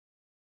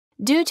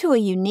Due to a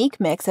unique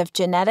mix of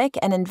genetic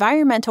and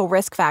environmental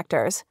risk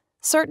factors,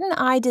 certain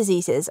eye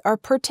diseases are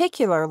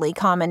particularly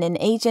common in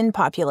Asian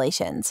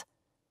populations.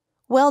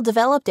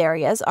 Well-developed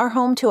areas are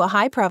home to a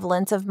high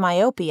prevalence of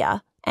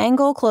myopia,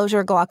 angle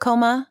closure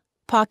glaucoma,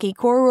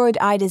 pachychoroid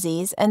eye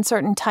disease, and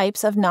certain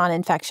types of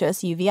non-infectious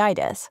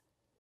uveitis.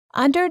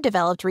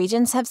 Underdeveloped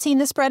regions have seen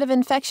the spread of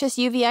infectious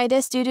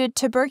uveitis due to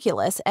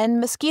tuberculosis and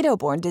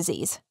mosquito-borne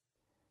disease.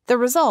 The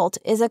result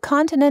is a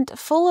continent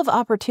full of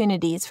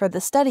opportunities for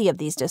the study of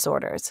these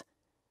disorders.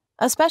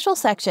 A special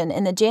section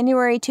in the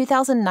January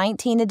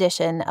 2019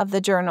 edition of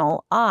the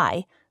journal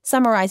Eye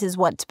summarizes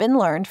what's been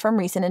learned from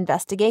recent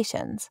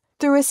investigations.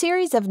 Through a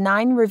series of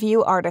 9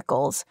 review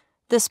articles,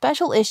 the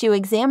special issue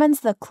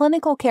examines the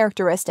clinical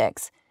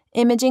characteristics,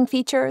 imaging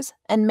features,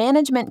 and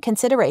management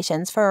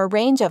considerations for a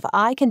range of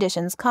eye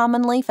conditions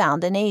commonly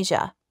found in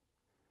Asia.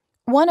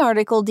 One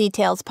article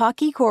details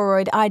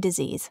pachychoroid eye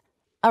disease,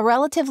 a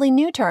relatively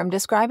new term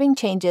describing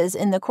changes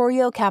in the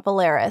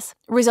choriocapillaris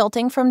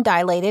resulting from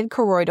dilated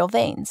choroidal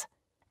veins.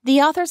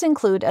 The authors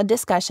include a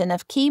discussion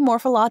of key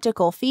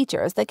morphological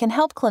features that can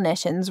help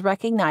clinicians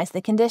recognize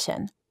the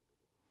condition.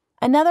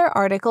 Another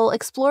article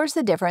explores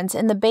the difference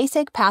in the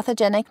basic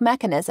pathogenic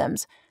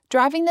mechanisms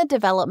driving the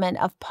development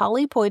of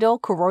polypoidal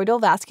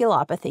choroidal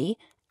vasculopathy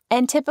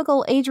and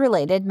typical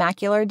age-related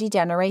macular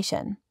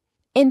degeneration.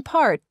 In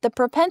part, the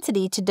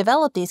propensity to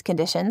develop these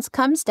conditions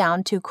comes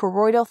down to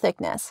choroidal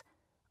thickness,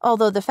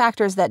 although the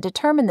factors that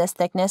determine this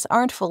thickness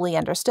aren't fully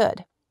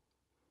understood.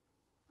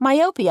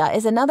 Myopia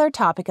is another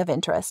topic of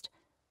interest.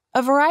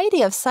 A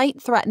variety of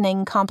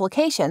sight-threatening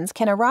complications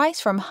can arise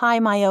from high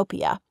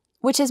myopia,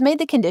 which has made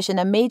the condition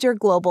a major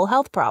global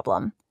health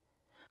problem.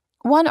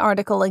 One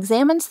article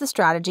examines the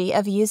strategy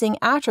of using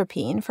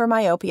atropine for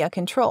myopia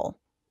control.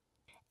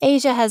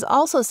 Asia has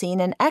also seen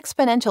an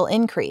exponential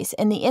increase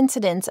in the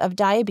incidence of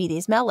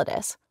diabetes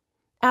mellitus.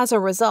 As a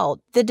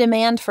result, the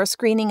demand for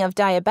screening of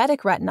diabetic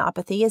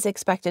retinopathy is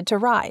expected to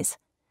rise.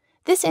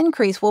 This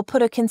increase will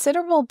put a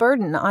considerable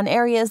burden on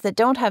areas that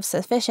don't have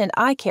sufficient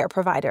eye care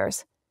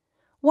providers.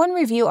 One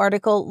review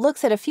article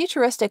looks at a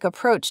futuristic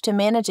approach to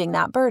managing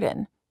that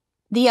burden.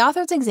 The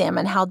authors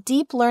examine how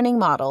deep learning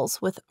models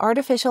with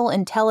artificial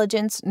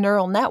intelligence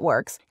neural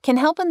networks can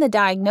help in the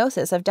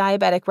diagnosis of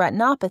diabetic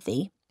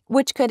retinopathy,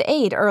 which could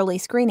aid early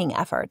screening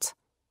efforts.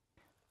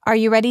 Are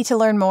you ready to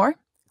learn more?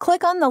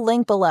 Click on the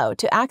link below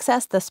to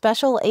access the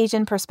special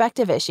Asian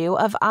Perspective issue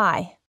of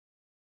Eye.